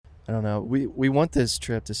I don't know. We want this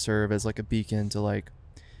trip to serve as like a beacon to like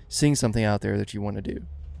seeing something out there that you want to do,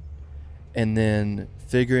 and then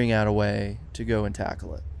figuring out a way to go and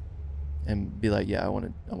tackle it, and be like, yeah, I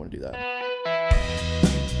want to do that.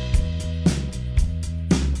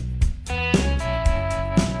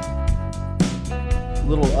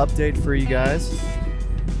 Little update for you guys.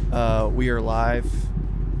 We are live.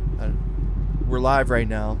 We're live right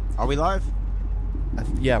now. Are we live?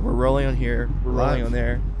 Yeah, we're rolling on here. We're rolling on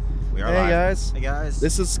there. We are Hey live. guys. Hey guys.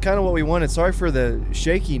 This is kind of what we wanted. Sorry for the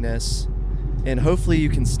shakiness, and hopefully you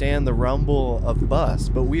can stand the rumble of the bus.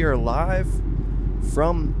 But we are live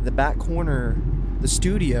from the back corner, the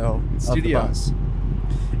studio of the bus,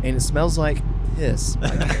 and it smells like piss.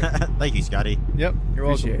 Thank you, Scotty. Yep, you're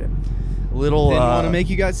Appreciate welcome. it. Little Didn't want to make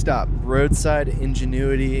you guys stop. roadside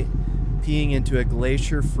ingenuity, peeing into a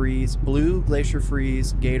blue glacier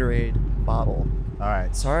freeze Gatorade bottle. All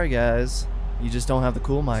right. Sorry guys, you just don't have the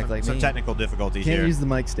cool mic like Some me. technical difficulties Can't here. use the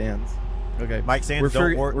mic stands. Okay, Mic stands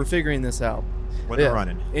don't work We're figuring this out. when they're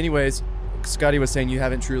running. Anyways, Scotty was saying you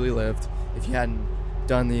haven't truly lived if you hadn't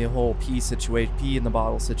done the whole pee in the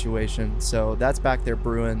bottle situation. So that's back there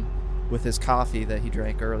brewing with his coffee that he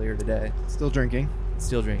drank earlier today. Still drinking.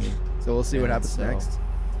 Still drinking. So we'll see what happens next.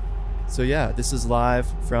 So yeah, this is live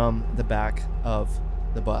from the back of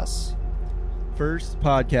the bus. First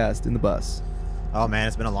podcast in the bus. Oh man,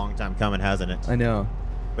 it's been a long time coming, hasn't it? I know.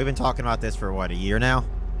 We've been talking about this for what, a year now,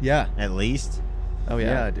 Yeah. at least. Oh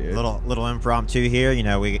yeah, dude. Little impromptu here. You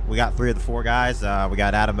know, we got 3 of the 4 guys. We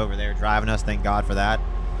got Adam over there driving us. Thank God for that.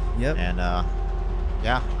 Yep. And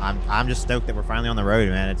yeah, I'm just stoked that we're finally on the road,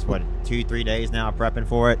 man. It's what, 2-3 days now prepping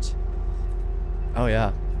for it. Oh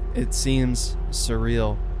yeah, it seems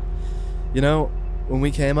surreal. You know, when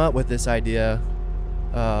we came up with this idea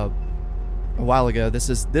a while ago, this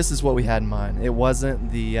is what we had in mind. It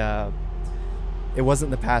wasn't the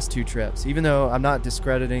past 2 trips. Even though I'm not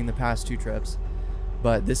discrediting the past 2 trips,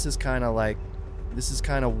 but this is kind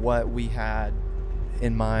of what we had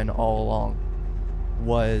in mind all along,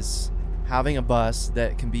 was having a bus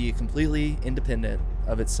that can be completely independent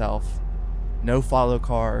of itself, no follow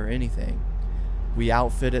car or anything. We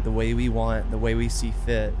outfit it the way we want, the way we see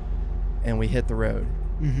fit, and we hit the road.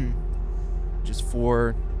 Mm-hmm. Just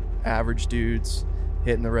 4 average dudes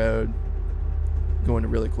hitting the road, going to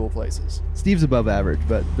really cool places. Steve's above average,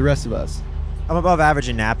 but the rest of us. I'm above average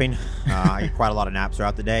in napping. I get quite a lot of naps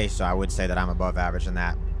throughout the day, so I would say that I'm above average in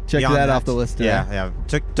that. Check Beyond that off the list today. Yeah.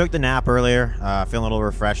 Took the nap earlier. Feeling a little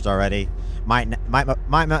refreshed already. Might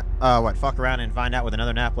fuck around and find out with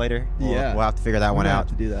another nap later. We'll have to figure that one out.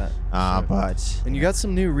 Have to do that. But And you got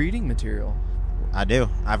some new reading material. I do.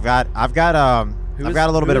 I've got a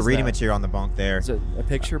little bit of reading that? material on the bunk there. Is it a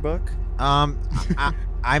picture book?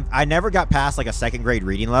 I never got past like a 2nd grade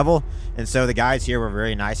reading level, and so the guys here were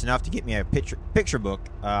very nice enough to get me a picture book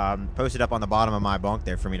posted up on the bottom of my bunk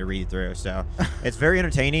there for me to read through. So it's very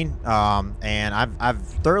entertaining, and I've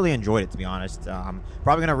thoroughly enjoyed it, to be honest.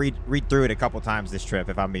 Probably gonna read through it a couple times this trip,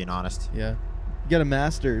 if I'm being honest. Yeah. You got a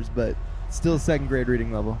master's, but still 2nd grade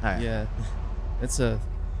reading level. Yeah. It's a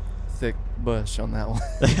thick bush on that one.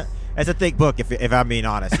 It's a thick book, if I'm being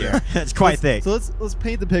honest here. It's quite thick. So let's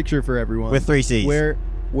paint the picture for everyone. With 3 C's.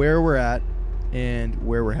 Where we're at and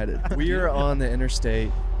where we're headed. We are on the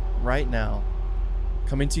interstate right now,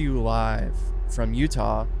 coming to you live from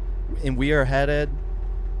Utah, and we are headed,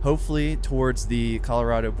 hopefully, towards the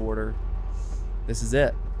Colorado border. This is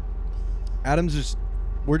it.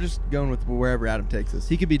 We're just going with wherever Adam takes us.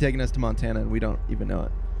 He could be taking us to Montana and we don't even know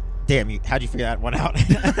it. Damn, how'd you figure that one out?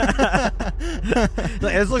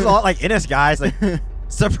 This looks a lot like Ennis, guys. Like,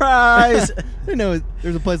 surprise! I know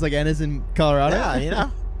there's a place like Ennis in Colorado. Yeah, you know.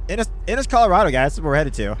 Ennis, Colorado, guys. That's where we're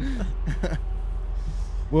headed to.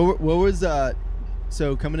 What was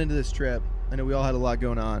so coming into this trip, I know we all had a lot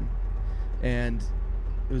going on, and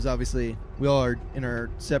it was obviously we all are in our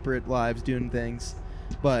separate lives doing things,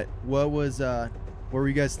 but what were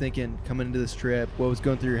you guys thinking coming into this trip? What was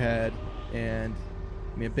going through your head? And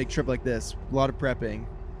I mean, a big trip like this, a lot of prepping,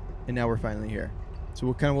 and now we're finally here. So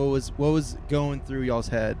what was going through y'all's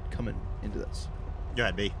head coming into this? Go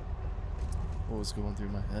ahead, B. What was going through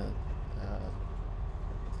my head?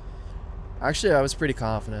 Actually, I was pretty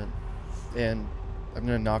confident, and I'm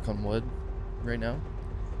going to knock on wood right now.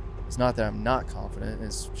 It's not that I'm not confident,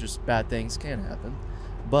 it's just bad things can happen.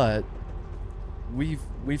 But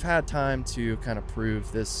we've had time to kind of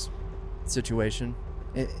prove this situation.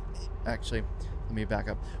 Actually, let me back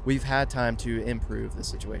up. We've had time to improve the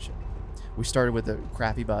situation. We started with a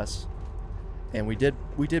crappy bus, and we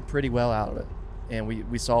did pretty well out of it. And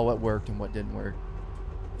we saw what worked and what didn't work.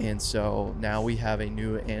 And so now we have a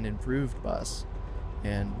new and improved bus.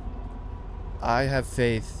 And I have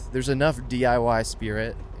faith. There's enough DIY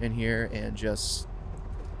spirit in here and just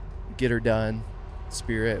get her done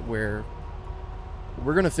spirit where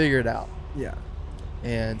we're going to figure it out. Yeah.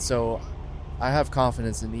 And so I have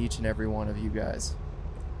confidence in each and every one of you guys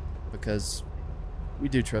because we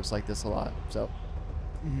do trips like this a lot. So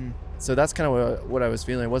so that's kind of what I was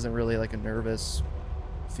feeling. It wasn't really like a nervous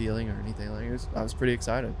feeling or anything. Like I was pretty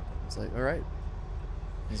excited. It's like, all right,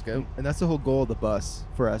 let's go. And that's the whole goal of the bus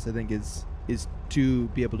for us, I think, is to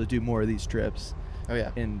be able to do more of these trips. Oh,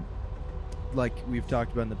 yeah. And like we've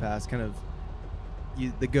talked about in the past, kind of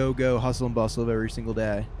the go hustle and bustle of every single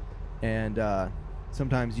day. And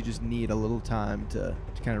sometimes you just need a little time to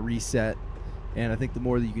kind of reset. And I think the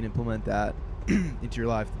more that you can implement that into your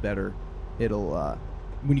life, the better it'll,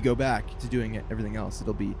 when you go back to doing everything else,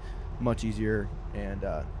 it'll be much easier, and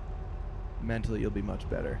mentally you'll be much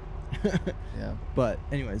better. Yeah. But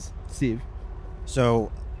anyways, Steve.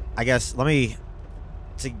 So I guess to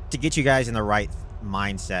get you guys in the right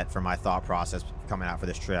mindset for my thought process coming out for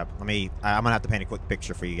this trip, I'm gonna have to paint a quick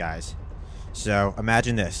picture for you guys. So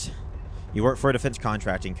imagine this: you work for a defense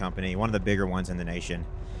contracting company, one of the bigger ones in the nation,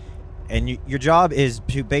 and your job is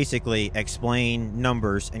to basically explain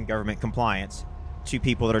numbers and government compliance to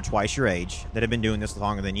people that are twice your age, that have been doing this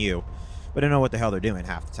longer than you, but don't know what the hell they're doing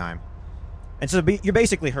half the time. And so you're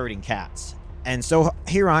basically herding cats. And so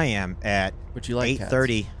here I am at But you like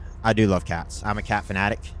 8:30. I do love cats. I'm a cat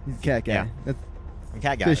fanatic. He's a cat guy. Yeah. That's I'm a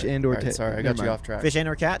cat guy. fish and or All right, sorry, I got you off track. Fish and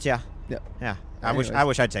or cats? Yeah. Yep. Yeah. Anyways. I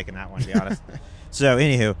wish I'd taken that one, to be honest. So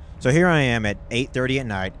anywho, here I am at 8:30 at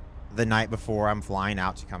night, the night before I'm flying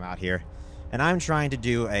out to come out here. And I'm trying to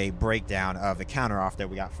do a breakdown of the counteroffer that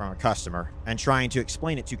we got from a customer and trying to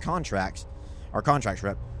explain it to our contracts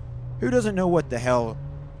rep, who doesn't know what the hell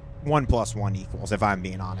 1 + 1 equals, if I'm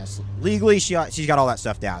being honest. Legally, she's got all that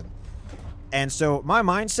stuff down. And so my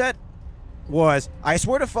mindset was, I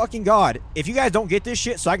swear to fucking God, if you guys don't get this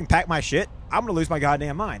shit so I can pack my shit, I'm going to lose my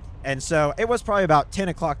goddamn mind. And so it was probably about 10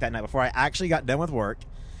 o'clock that night before I actually got done with work,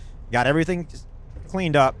 got everything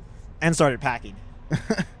cleaned up, and started packing.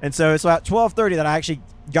 And so it's about 12:30 that I actually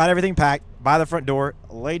got everything packed by the front door,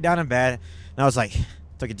 laid down in bed, and I was like,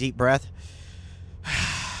 took a deep breath,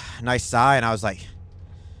 nice sigh, and I was like,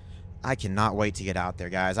 I cannot wait to get out there,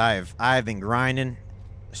 guys. I've been grinding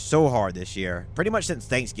so hard this year, pretty much since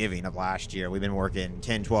Thanksgiving of last year. We've been working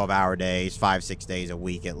 10, 12-hour days, 5-6 days a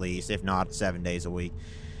week at least, if not 7 days a week.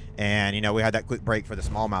 And, we had that quick break for the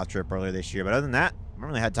smallmouth trip earlier this year. But other than that, I haven't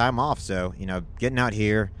really had time off. So, getting out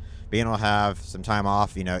here, being able to have some time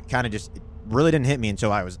off, it kind of just, it really didn't hit me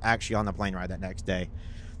until I was actually on the plane ride that next day.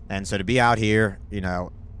 And so to be out here,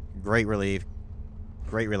 great relief,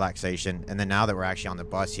 great relaxation. And then now that we're actually on the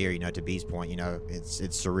bus here, to B's point, it's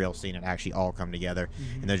surreal seeing it actually all come together.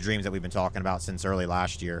 And those dreams that we've been talking about since early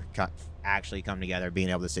last year actually come together, being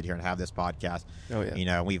able to sit here and have this podcast. Oh,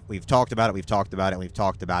 yeah. We've talked about it, and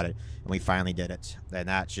we finally did it. And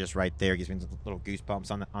that's just right there gives me little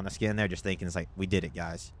goosebumps on the skin there, just thinking it's like, we did it,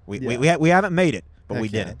 guys. We haven't made it, but we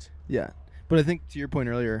did it. Yeah. But I think to your point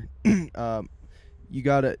earlier, you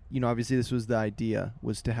got to, obviously this was the idea,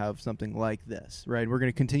 was to have something like this, right? We're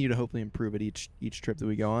going to continue to hopefully improve at each trip that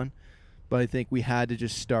we go on. But I think we had to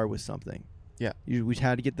just start with something. Yeah. We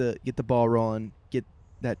had to get the ball rolling, get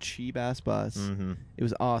that cheap ass bus. Mm-hmm. It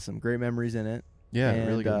was awesome. Great memories in it. Yeah, And,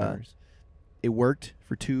 really good memories. It worked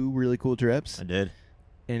for 2 really cool trips. I did.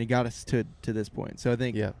 And it got us to this point. So I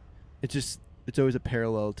think it's always a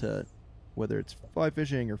parallel to whether it's fly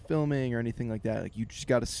fishing or filming or anything like that. Like, you just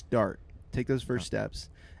got to start. Take those first steps,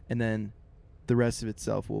 and then the rest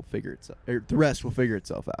will figure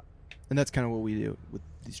itself out. And that's kind of what we do with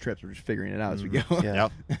these trips. We're just figuring it out as we go. Yeah.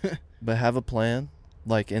 But have a plan,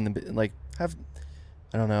 I don't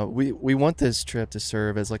know. We want this trip to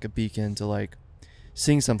serve as like a beacon to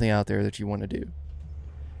seeing something out there that you want to do,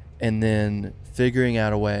 and then figuring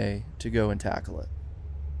out a way to go and tackle it,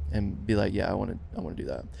 and be like, yeah, I want to do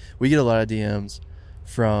that. We get a lot of DMs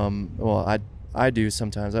from, I do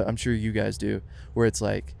sometimes, I'm sure you guys do, where it's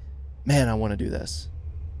like, man, I want to do this.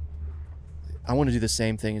 I want to do the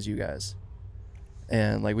same thing as you guys.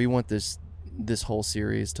 And we want this whole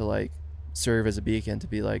series to serve as a beacon to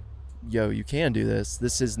be like, yo, you can do this.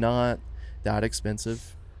 This is not that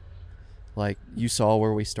expensive. You saw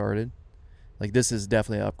where we started. This is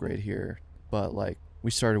definitely an upgrade here. But we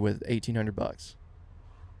started with $1,800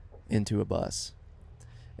 into a bus.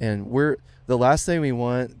 And the last thing we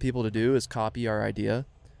want people to do is copy our idea.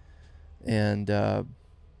 And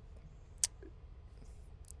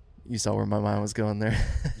you saw where my mind was going there.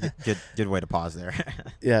 Good way to pause there.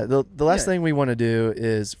 Yeah, the last thing we want to do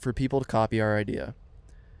is for people to copy our idea.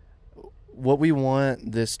 what we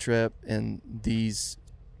want this trip and these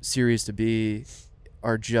series to be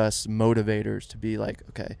are just motivators to be like,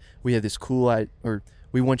 okay, we have this cool or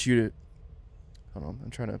we want you to, hold on, I'm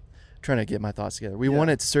trying to get my thoughts together. We want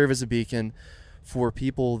it to serve as a beacon for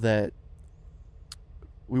people that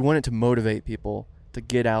we want it to motivate people to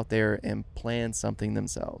get out there and plan something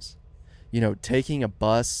themselves. You know, taking a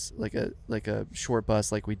bus, like a short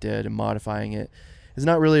bus like we did, and modifying it is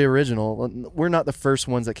not really original. We're not the first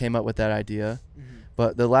ones that came up with that idea,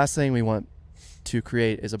 but the last thing we want to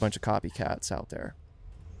create is a bunch of copycats out there.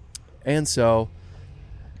 And so,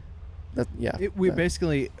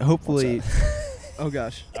 basically, hopefully, oh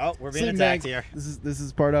gosh, we're being attacked here. This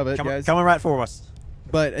is part of it, guys. Coming right for us.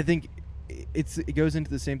 But I think it goes into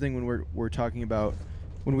the same thing when we're talking about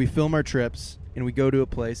when we film our trips and we go to a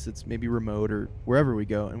place that's maybe remote or wherever we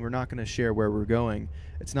go, and we're not going to share where we're going.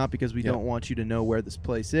 It's not because we don't want you to know where this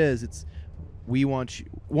place is. It's we want you.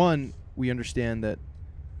 One, we understand that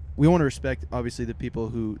we want to respect, obviously, the people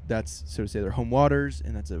who that's, so to say, their home waters,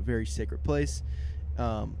 and that's a very sacred place.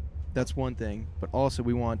 That's one thing. But also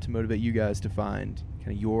we want to motivate you guys to find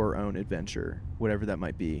kind of your own adventure, whatever that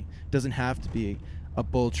might be. It doesn't have to be a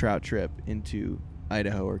bull trout trip into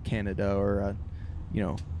Idaho or Canada or a,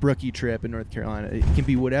 brookie trip in North Carolina. It can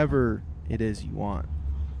be whatever it is you want.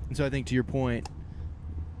 And so I think to your point,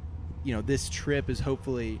 this trip is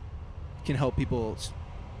hopefully can help people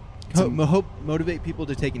motivate people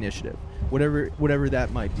to take initiative, whatever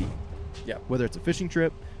that might be. Yeah. Whether it's a fishing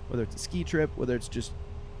trip, whether it's a ski trip, whether it's just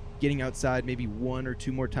getting outside maybe 1 or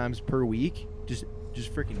 2 more times per week, just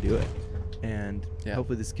freaking do it. And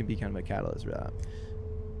hopefully this can be kind of a catalyst for that.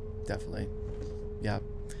 Definitely. Yeah.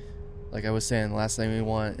 Like I was saying, the last thing we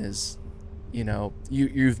want is,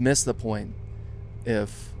 you've missed the point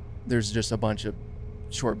if there's just a bunch of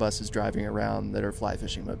short buses driving around that are fly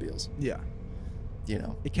fishing mobiles. Yeah.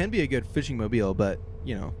 It can be a good fishing mobile, but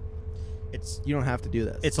you don't have to do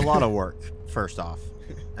this. It's a lot of work. First off,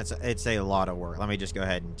 it's a lot of work. Let me just go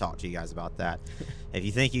ahead and talk to you guys about that. If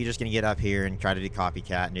you think you're just going to get up here and try to do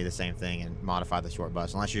copycat and do the same thing and modify the short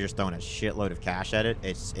bus, unless you're just throwing a shitload of cash at it,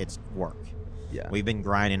 it's work. Yeah. We've been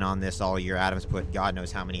grinding on this all year. Adam's put God knows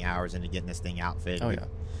how many hours into getting this thing outfitted. Oh yeah.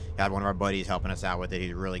 We had one of our buddies helping us out with it.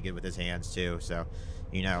 He's really good with his hands too. So,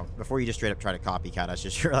 before you just straight up try to copycat us,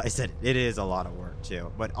 just realize that it is a lot of work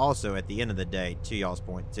too. But also at the end of the day, to y'all's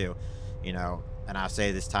point too, and I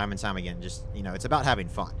say this time and time again, just it's about having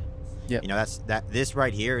fun. Yeah. This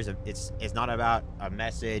right here is it's not about a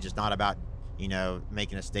message. It's not about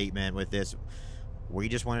making a statement with this. We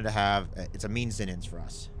just wanted to have it's a means and ends for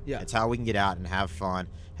us. Yeah. It's how we can get out and have fun,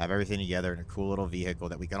 have everything together in a cool little vehicle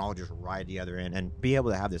that we can all just ride together in and be able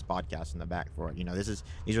to have this podcast in the back for it.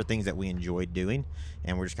 These are things that we enjoyed doing,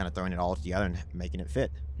 and we're just kind of throwing it all together and making it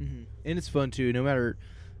fit. Mm-hmm. And it's fun too, no matter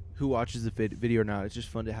who watches the video or not. It's just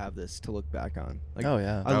fun to have this to look back on. Like, oh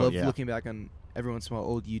yeah. I love looking back on every once in a while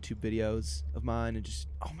old YouTube videos of mine and just,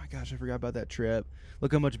 oh my gosh, I forgot about that trip.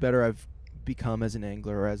 Look how much better I've become as an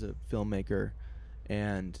angler or as a filmmaker.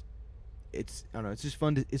 And it's just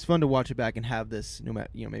fun to watch it back and have this no matter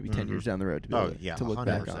maybe 10 years down the road to be able to look 100%.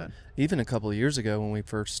 Back on. Even a couple of years ago when we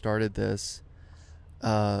first started this,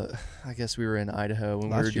 I guess we were in Idaho when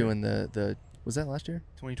we were doing the was that last year?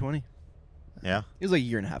 2020. Yeah, it was like a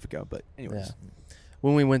year and a half ago. But anyways,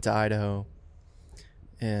 when we went to Idaho,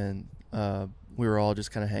 and we were all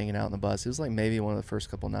just kind of hanging out in the bus. It was like maybe one of the first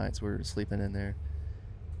couple nights we were sleeping in there,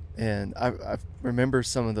 and I remember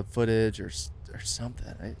some of the footage or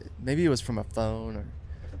something. Maybe it was from a phone, or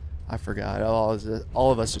I forgot.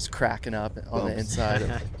 All of us just cracking up on the inside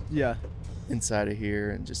of inside of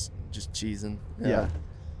here and just cheesing. Yeah.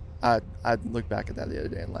 I looked back at that the other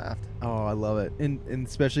day and laughed. Oh, I love it, and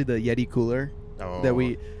especially the Yeti cooler that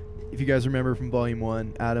we. If you guys remember from Volume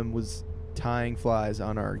 1, Adam was tying flies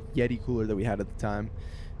on our Yeti cooler that we had at the time,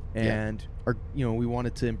 and we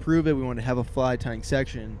wanted to improve it. We wanted to have a fly tying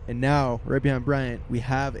section, and now right behind Bryant we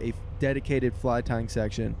have a dedicated fly tying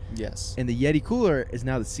section. Yes. And the Yeti cooler is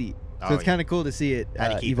now the seat. So it's kind of cool to see it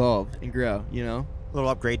evolve and grow, A little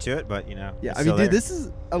upgrade to it, but Yeah, I mean, dude, this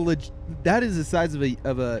is that is the size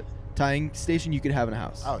of a tying station you could have in a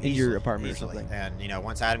house, in your apartment or something. And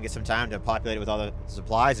once Adam gets some time to populate it with all the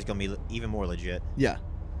supplies, it's going to be even more legit. Yeah.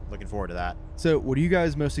 Looking forward to that. So, what are you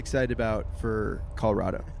guys most excited about for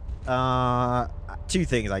Colorado? 2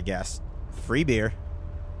 things, I guess. Free beer,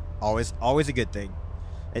 always a good thing.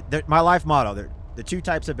 My life motto: the 2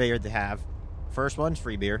 types of beer they have. First one's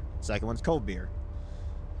free beer. Second one's cold beer.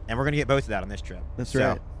 And we're gonna get both of that on this trip. That's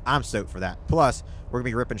right. I'm stoked for that. Plus, we're gonna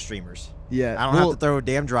be ripping streamers. Yeah. I don't have to throw a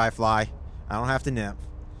damn dry fly. I don't have to nymph.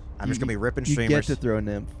 I'm just gonna be ripping streamers. You get to throw a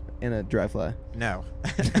nymph. and a dry fly. No.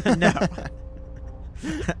 No.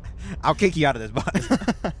 I'll kick you out of this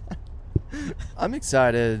bus. I'm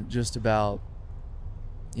excited just about,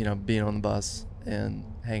 being on the bus and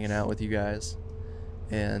hanging out with you guys.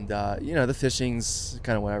 And, the fishing's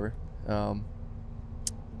kind of whatever. I'm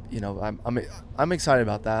excited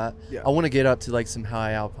about that. Yeah. I want to get up to like some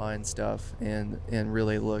high alpine stuff and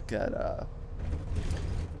really look at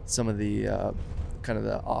some of the kind of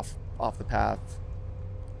the off the path,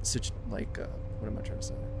 what am I trying to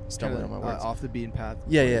say? Stumbling on my words. Off the beaten path.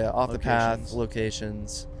 Yeah, off the path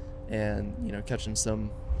locations. locations, and catching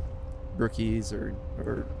some rookies or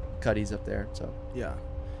cutties up there. So Yeah.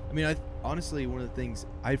 I mean, honestly, one of the things,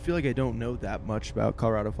 I feel like I don't know that much about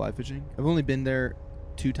Colorado fly fishing. I've only been there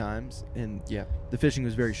 2 times, and yeah, the fishing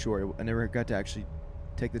was very short. I never got to actually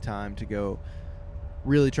take the time to go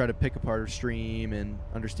really try to pick apart a stream and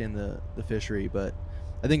understand the fishery. But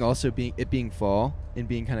I think also being fall and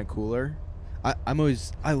being kind of cooler,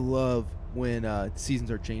 I love when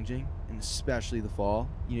seasons are changing, and especially the fall.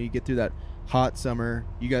 You get through that hot summer.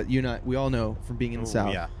 We all know from being in the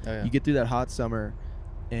south. Yeah. Oh, yeah. You get through that hot summer,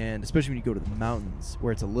 and especially when you go to the mountains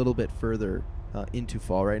where it's a little bit further into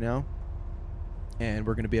fall right now, and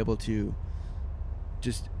we're going to be able to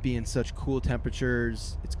just be in such cool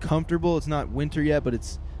temperatures. It's comfortable. It's not winter yet, but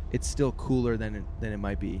it's still cooler than it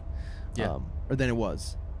might be, or than it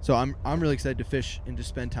was. So I'm really excited to fish and just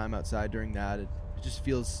spend time outside during that. It just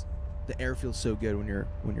feels, the air feels so good when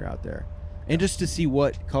you're out there, and just to see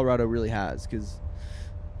what Colorado really has, because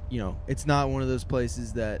it's not one of those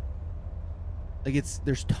places that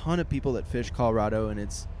there's a ton of people that fish Colorado, and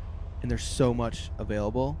there's so much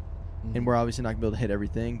available, and we're obviously not gonna be able to hit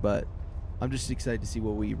everything, but I'm just excited to see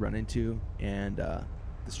what we run into, and the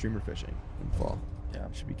streamer fishing in the fall. Yeah,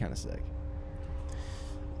 should be kind of sick.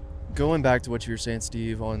 Going back to what you were saying,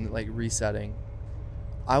 Steve, on like resetting,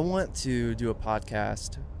 I want to do a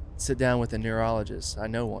podcast, sit down with a neurologist. I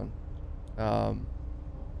know one,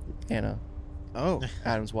 Anna, Oh,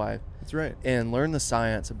 Adam's wife, that's right. and learn the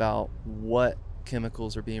science about what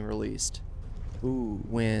chemicals are being released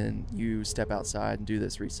when you step outside and do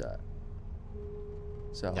this reset.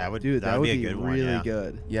 So That would Dude, that that would would be a good one. really Yeah.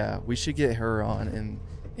 good. yeah, we should get her on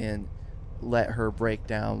and let her break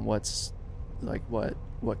down what's like what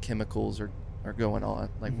chemicals are going on,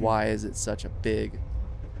 like why is it such a big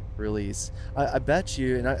release. I bet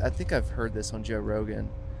you, and I think I've heard this on Joe Rogan,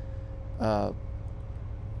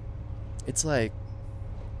 it's like,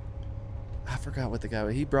 I forgot what the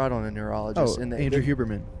guy, he brought on a neurologist. Oh, and Andrew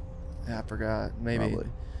Huberman. I forgot, maybe. Probably.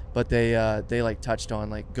 But they like touched on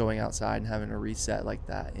like going outside and having a reset like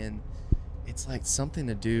that, and it's like something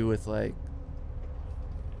to do with like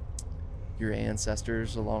your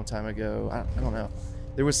ancestors a long time ago. I don't know.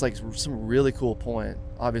 There was like some really cool point.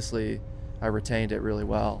 Obviously, I retained it really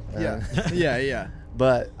well. Yeah. Yeah.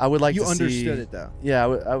 But I would like You to see. understood it though. Yeah,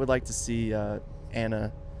 I would like to see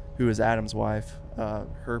Anna, who is Adam's wife,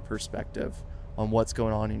 her perspective on what's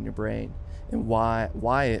going on in your brain and why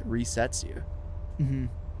it resets you. Mm-hmm.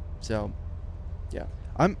 So, yeah.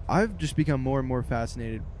 I've just become more and more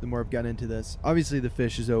fascinated the more I've gotten into this. Obviously, the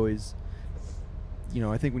fish is always,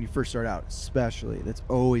 I think when you first start out, especially, that's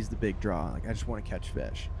always the big draw. Like, I just want to catch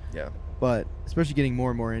fish. Yeah. But especially getting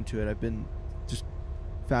more and more into it, I've been just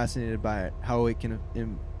fascinated by it, how it can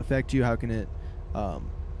affect you, how can it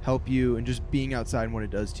help you, and just being outside and what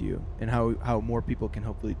it does to you, and how more people can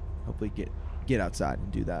hopefully get outside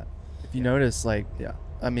and do that. If you notice, like, Yeah.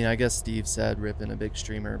 I mean, I guess Steve said ripping a big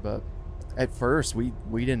streamer, but at first we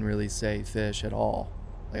didn't really say fish at all.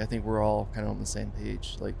 Like, I think we're all kind of on the same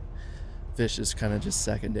page. Like, fish is kind of just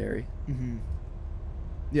secondary. Mm-hmm.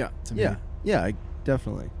 Yeah. To me. Yeah.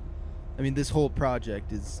 Definitely. I mean, this whole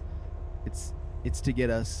project it's to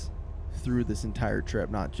get us through this entire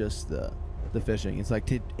trip, not just the fishing. It's like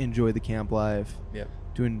to enjoy the camp life. Yeah.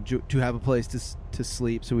 To have a place to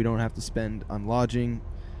sleep, so we don't have to spend on lodging,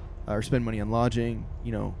 or spend money on lodging,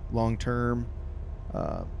 long term,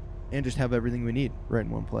 and just have everything we need right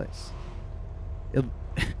in one place. It'll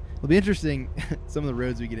be interesting, some of the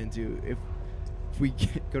roads we get into. If we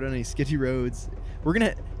go down any sketchy roads, we're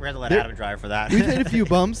gonna to let Adam drive for that. We've hit a few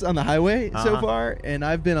bumps on the highway so Uh-huh. far, and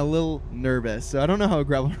I've been a little nervous. So I don't know how a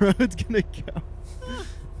gravel road's gonna go.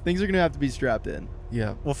 Things are gonna have to be strapped in.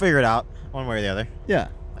 Yeah. We'll figure it out one way or the other. Yeah,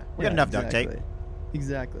 We got enough duct tape.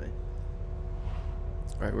 Exactly.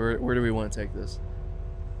 All right, where do we want to take this?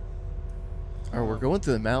 All right, we're going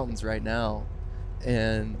through the mountains right now,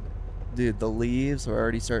 and dude, the leaves are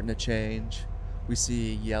already starting to change. We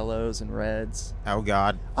see yellows and reds. Oh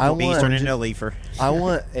God! I He's want- turning into a leafer. I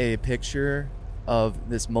want a picture of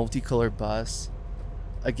this multicolored bus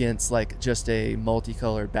against like just a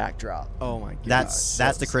multicolored backdrop. Oh my god. That's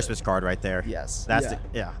the sick. Christmas card right there. Yes.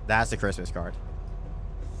 That's the Christmas card.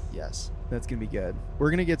 Yes. That's gonna be good.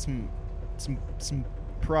 We're gonna get some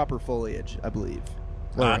proper foliage, I believe.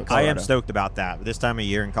 I am Colorado. stoked about that. This time of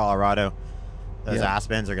year in Colorado, those Yeah.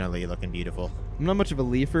 aspens are going to be looking beautiful. I'm not much of a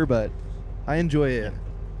leafer, but I enjoy it.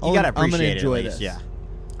 You got to I'm gonna appreciate it at enjoy least, this. yeah.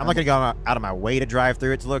 I'm not going to go out of my way to drive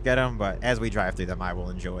through it to look at them, but as we drive through them, I will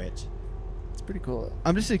enjoy it. It's pretty cool.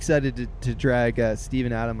 I'm just excited to drag Steve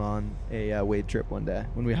and Adam on a wade trip one day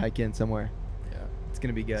when we hike in somewhere. Yeah. It's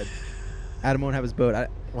gonna be good. Adam won't have his boat.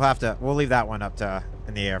 We'll leave that one up to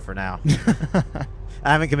in the air for now.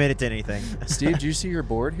 I haven't committed to anything. Steve, do you see your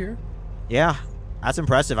board here? Yeah, that's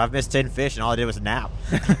impressive. I've missed 10 fish and all I did was nap.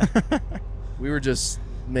 We were just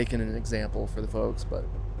making an example for the folks, but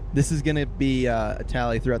This is gonna be a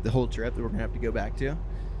tally throughout the whole trip that we're gonna have to go back to.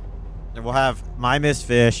 And we'll have my missed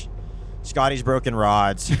fish, Scotty's broken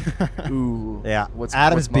rods. ooh. Yeah, What's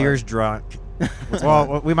Adam's what's mine? beer's drunk.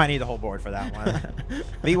 Well, we might need the whole board for that one.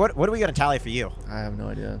 B, what are we going to tally for you? I have no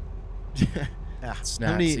idea. Yeah. Snacks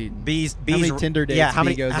many- eating. B's many Tinder dates Yeah, how B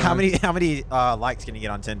many goes how on? many likes can you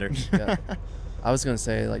get on Tinder? Yeah. I was gonna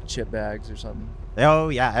say like chip bags or something. Oh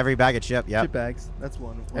yeah, every bag of chip. Yep. Chip bags. That's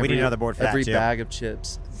one. We need another board for that, Every too. bag of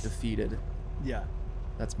chips defeated. Yeah.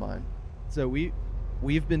 That's mine. So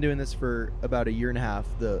we've been doing this for about a year and a half.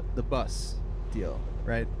 The bus deal,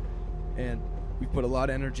 right? And we put a lot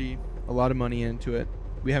of energy, a lot of money into it.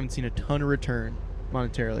 We haven't seen a ton of return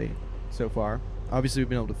monetarily so far. Obviously, we've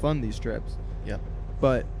been able to fund these trips. Yeah.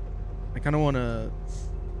 But I kind of want to.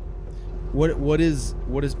 What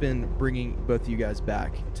has been bringing both of you guys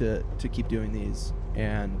back to keep doing these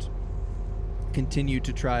and continue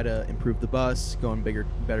to try to improve the bus, go on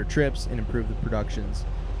better trips, and improve the productions?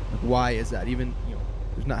 Like, why is that? Even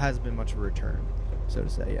hasn't been much of a return, so to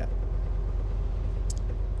say, yet.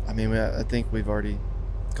 I mean, I think we've already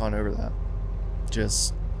gone over that.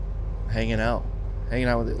 Just hanging out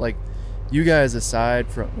with it. Like, you guys aside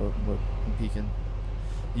from I'm peeking.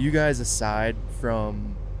 You guys aside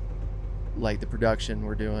from like the production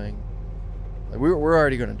we're doing, like we're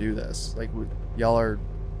already going to do this. Like y'all are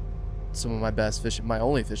some of my best my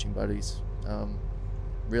only fishing buddies,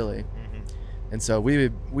 really. Mm-hmm. And so we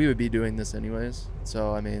would be doing this anyways.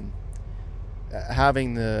 So I mean,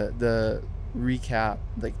 having the recap,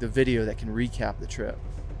 like the video that can recap the trip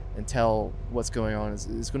and tell what's going on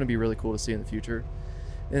is going to be really cool to see in the future.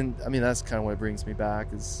 And I mean, that's kind of what brings me back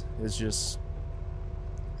is just,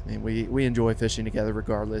 I mean, we enjoy fishing together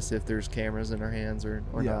regardless if there's cameras in our hands or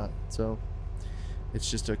Yeah. not. So it's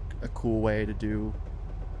just a cool way to do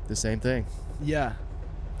the same thing. Yeah,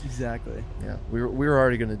 exactly. Yeah, we were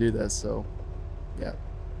already going to do this, so yeah.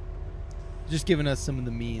 Just giving us some of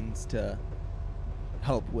the means to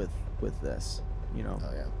help with this, Oh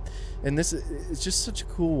yeah, and this it's just such a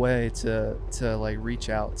cool way to like reach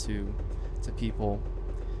out to people.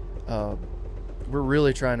 We're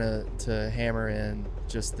really trying to hammer in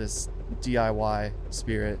just this DIY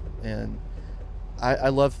spirit, and I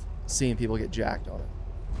love seeing people get jacked on it.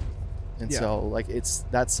 And Yeah. so like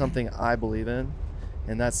that's something I believe in,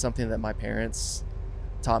 and that's something that my parents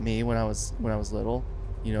taught me when I was little.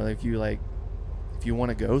 If you want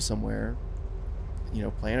to go somewhere,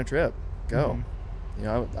 plan a trip, go.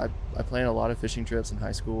 Mhm. I planned a lot of fishing trips in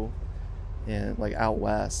high school and like out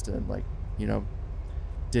west, and like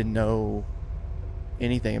didn't know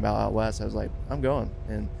anything about out west. I was like, I'm going,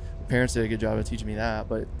 and my parents did a good job of teaching me that.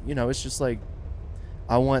 But it's just like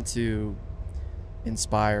I want to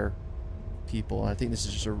inspire people. I think this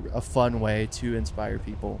is just a fun way to inspire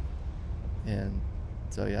people, and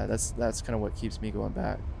so yeah, that's kind of what keeps me going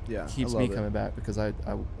back. Yeah, Keeps I me love it. coming back because I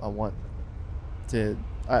want to.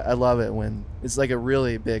 I love it when it's like a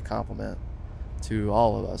really big compliment to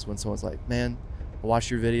all of us when someone's like, man, I watched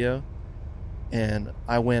your video and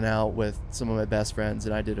I went out with some of my best friends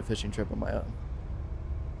and I did a fishing trip on my own.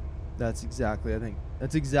 I think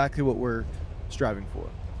that's exactly what we're striving for.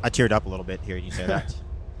 I teared up a little bit hearing you say that.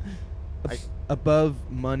 Above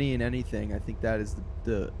money and anything, I think that is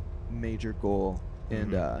the major goal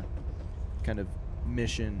and kind of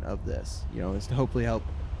mission of this, is to hopefully help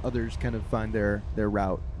others kind of find their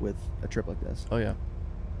route with a trip like this. Oh yeah.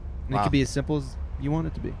 And it Wow. could be as simple as you want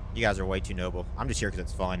it to be. You guys are way too noble. I'm just here because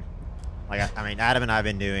it's fun. Like I mean, Adam and I have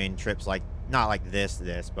been doing trips like not like this,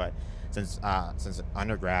 but since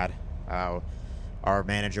undergrad, our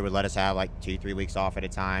manager would let us have like 2-3 weeks off at a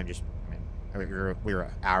time. Just we were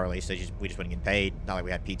hourly, so we just wouldn't get paid. Not like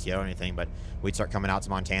we had PTO or anything, but we'd start coming out to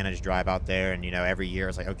Montana, just drive out there, and every year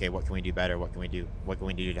it's like, okay, what can we do better? What can we do? What can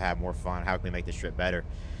we do to have more fun? How can we make this trip better?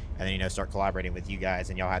 and then start collaborating with you guys,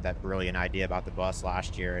 and y'all had that brilliant idea about the bus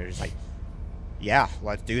last year. It was like, yeah,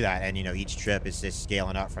 let's do that. And each trip is just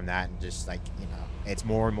scaling up from that, and just like it's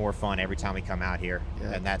more and more fun every time we come out here.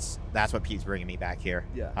 Yeah. And that's what keeps bringing me back here.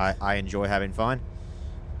 Yeah. I enjoy having fun.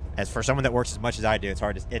 As for someone that works as much as I do,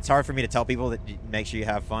 it's hard for me to tell people that make sure you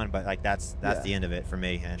have fun, but like that's the end of it for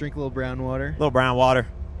me. And Drink a little brown water.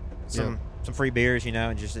 some free beers,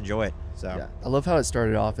 and just enjoy it. So Yeah. I love how it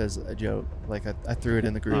started off as a joke. Like I threw it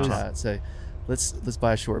in the group chat, say, let's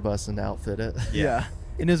buy a short bus and outfit it. Yeah.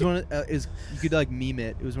 And it was one of, you could like meme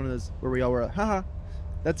it. It was one of those where we all were like, haha,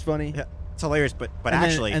 that's funny. Yeah, it's hilarious, but And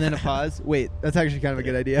actually, then a pause. Wait, that's actually kind of a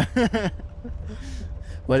good idea.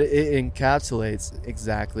 But it encapsulates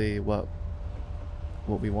exactly what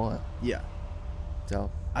we want. Yeah.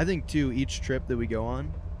 So I think too, each trip that we go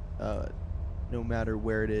on, no matter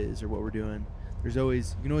where it is or what we're doing, you can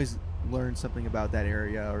always learn something about that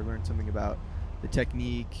area or learn something about the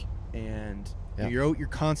technique, and you're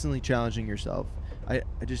constantly challenging yourself. I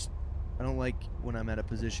don't like when I'm at a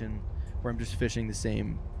position where I'm just fishing the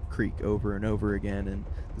same creek over and over again and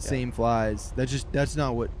the same flies. That's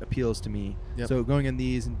not what appeals to me. Yep. So going on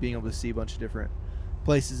these and being able to see a bunch of different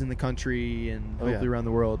places in the country and hopefully around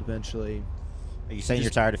the world eventually. are you saying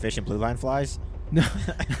you're tired of fishing blue line flies? No.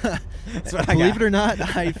 That's what I Believe got. it or not,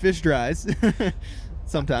 I fish dries.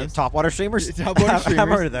 Sometimes. Topwater streamers? Topwater streamers. I've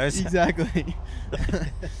heard of those. Exactly.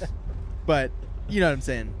 But you know what I'm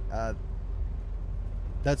saying.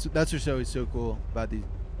 That's what's always so cool about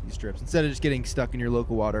these trips. Instead of just getting stuck in your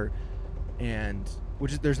local water, and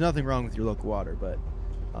there's nothing wrong with your local water, but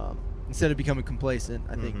instead of becoming complacent,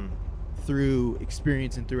 I think through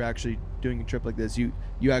experience and through actually doing a trip like this, you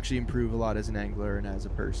actually improve a lot as an angler and as a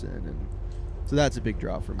person, and so that's a big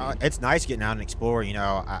draw for me. It's nice getting out and exploring.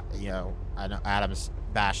 I know Adam's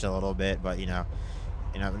bashed a little bit, but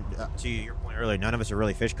to your point earlier, none of us have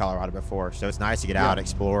really fished Colorado before, so it's nice to get out,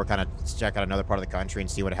 explore, kind of check out another part of the country and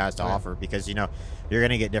see what it has to offer, because you're going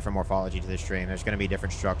to get different morphology to the stream. There's going to be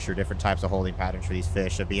different structure, different types of holding patterns for these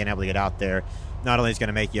fish, so being able to get out there not only is going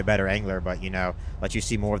to make you a better angler, but let you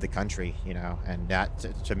see more of the country, and that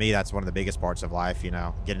to me, that's one of the biggest parts of life,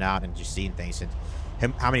 getting out and just seeing things. And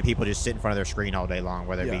how many people just sit in front of their screen all day long,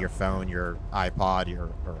 whether it be your phone, your iPod,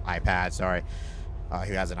 or iPad, sorry.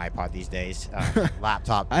 Who has an iPod these days?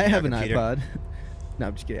 Laptop. I have an computer. iPod. No,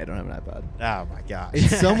 I'm just kidding. I don't have an iPod. Oh my gosh.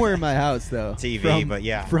 It's somewhere in my house though. TV, but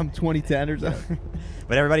yeah. From 2010 or something.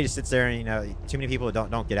 But everybody just sits there, and too many people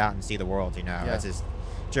don't get out and see the world. It's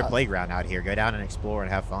your playground out here. Go down and explore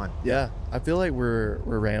and have fun. yeah, I feel like we're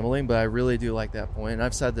rambling, but I really do like that point. And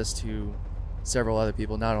I've said this to several other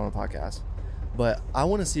people, not on a podcast, but I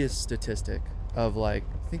want to see a statistic of like,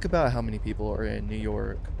 think about how many people are in New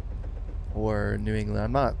York or New England.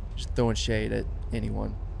 I'm not just throwing shade at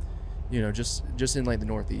anyone, just in like the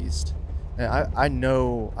Northeast. And I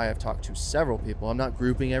know I have talked to several people. I'm not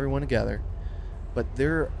grouping everyone together, but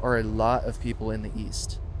there are a lot of people in the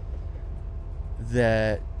East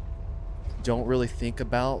that don't really think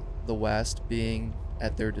about the West being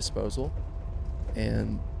at their disposal.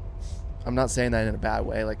 And I'm not saying that in a bad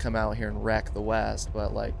way, like come out here and wreck the West,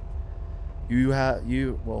 but like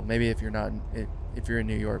well, maybe if you're in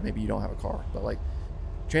New York, maybe you don't have a car, but like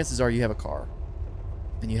chances are you have a car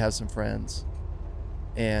and you have some friends,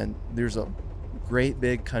 and there's a great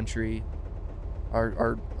big country.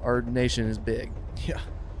 Our nation is big. Yeah.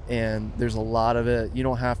 And there's a lot of it. You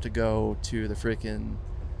don't have to go to the freaking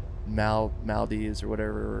Maldives or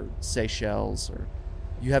whatever, or Seychelles, or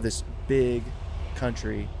you have this big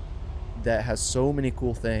country that has so many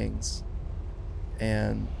cool things.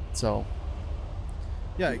 And so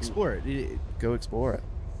explore it. Go explore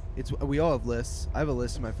it. We all have lists. I have a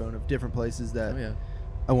list in my phone of different places that Oh yeah.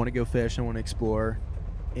 I want to go fish, I want to explore.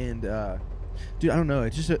 And dude, I don't know,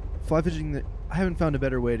 it's just fly fishing that I haven't found a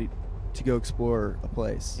better way to go explore a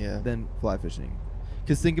place than fly fishing.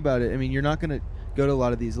 Because think about it, I mean, you're not going to go to a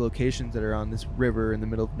lot of these locations that are on this river in the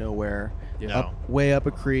middle of nowhere. Way up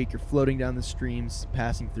a creek, you're floating down the streams,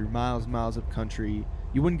 passing through miles and miles of country.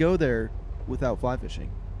 You wouldn't go there without fly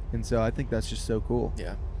fishing. And so I think that's just so cool.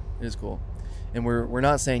 Yeah, it is cool. And we're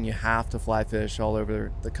not saying you have to fly fish all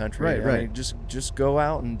over the country. Right. I mean, just go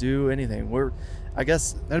out and do anything. I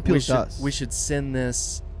guess that appeals to us. We should send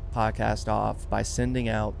this podcast off by sending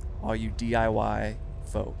out all you DIY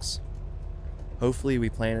folks. Hopefully we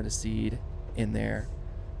planted a seed in there,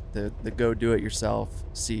 the go do it yourself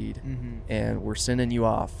seed, and we're sending you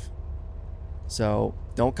off. So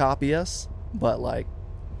don't copy us, but like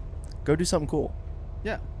go do something cool.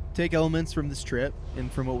 Yeah, take elements from this trip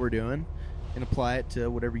and from what we're doing and apply it to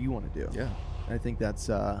whatever you want to do. Yeah, I think that's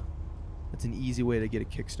It's an easy way to get a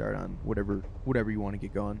kickstart on whatever you want to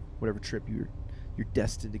get going, whatever trip you're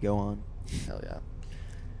destined to go on. Hell yeah.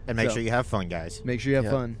 And make So- sure you have fun, guys. Make sure you have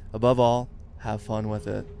Yeah. fun. Above all, have fun with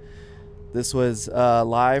it. This was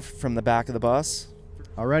live from the back of the bus.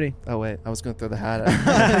 Alrighty. Oh, wait. I was going to throw the hat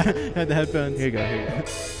at Had the headphones. Here you go.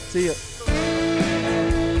 See ya.